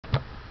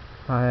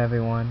Hi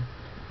everyone.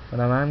 What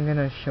I'm going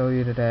to show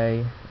you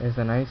today is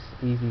a nice,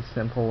 easy,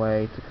 simple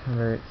way to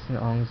convert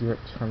songs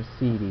lyrics from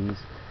CDs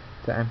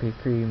to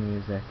MP3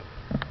 music.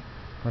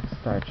 Let's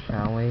start,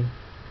 shall we?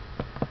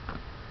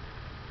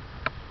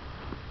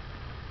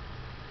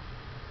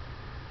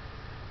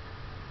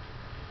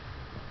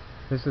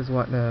 This is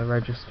what the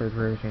registered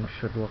version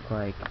should look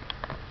like.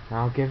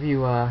 I'll give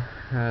you a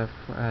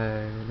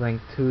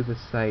link to the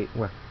site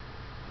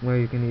where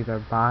you can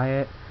either buy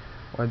it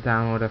or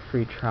download a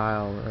free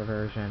trial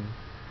version.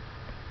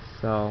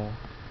 So,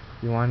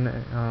 you want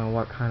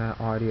what kind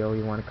of audio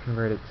you want to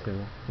convert it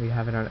to. We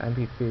have it on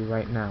MP3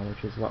 right now,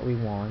 which is what we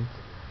want,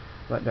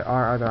 but there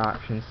are other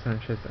options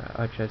such as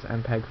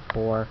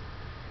MPEG-4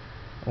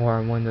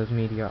 or Windows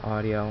Media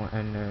Audio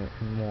and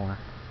more.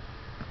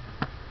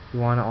 You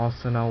want to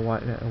also know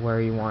where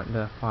you want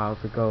the file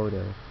to go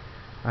to.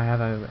 I have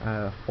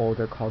a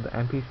folder called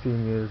MP3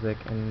 Music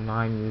in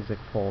My Music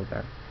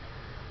folder.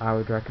 I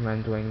would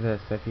recommend doing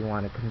this if you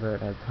want to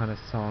convert a ton of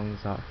songs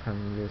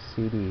from your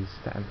CDs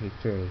to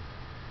MP3.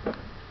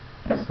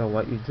 So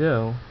what you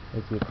do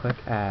is you click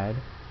Add.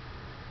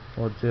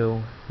 We'll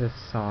do this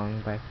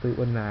song by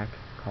Fleetwood Mac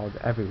called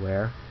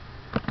Everywhere.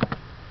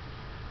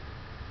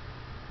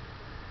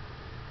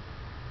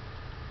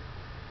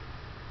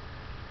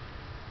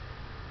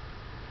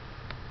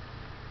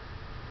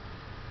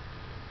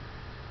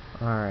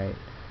 Alright.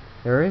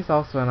 There is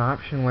also an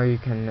option where you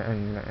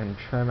can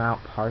trim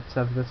out parts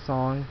of the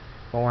song,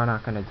 but we're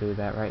not going to do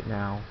that right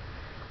now.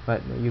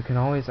 But you can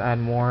always add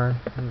more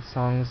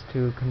songs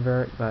to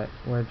convert, but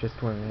we're just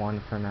doing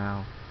one for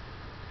now.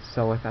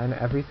 So with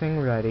everything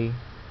ready,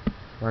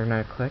 we're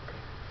going to click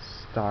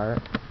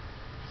Start,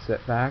 sit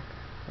back,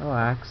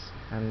 relax,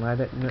 and let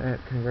it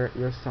convert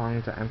your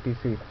song to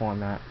MP3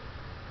 format.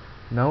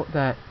 Note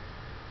that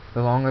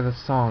the longer the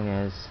song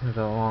is,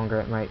 the longer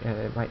it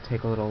might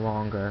take a little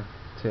longer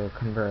to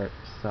convert,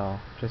 so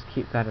just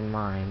keep that in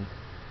mind.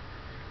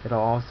 It'll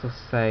also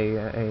say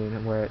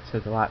where it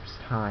says elapsed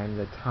time,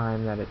 the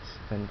time that it's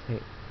been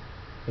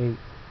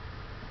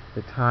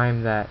the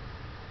time that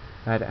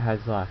it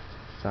has left.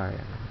 Sorry.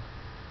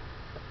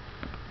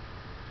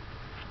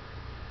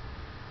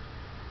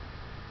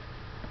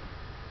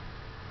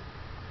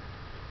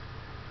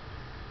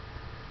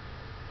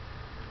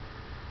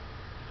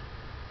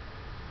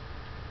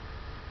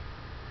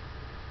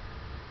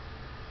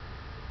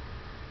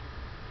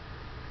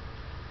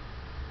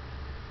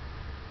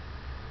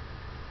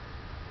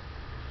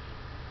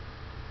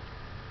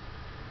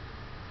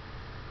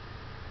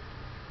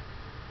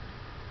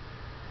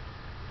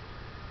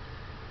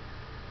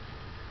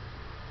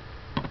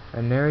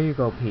 And there you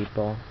go,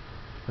 people.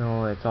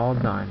 So it's all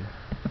done.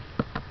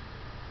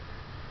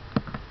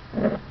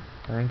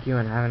 Thank you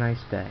and have a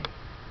nice day.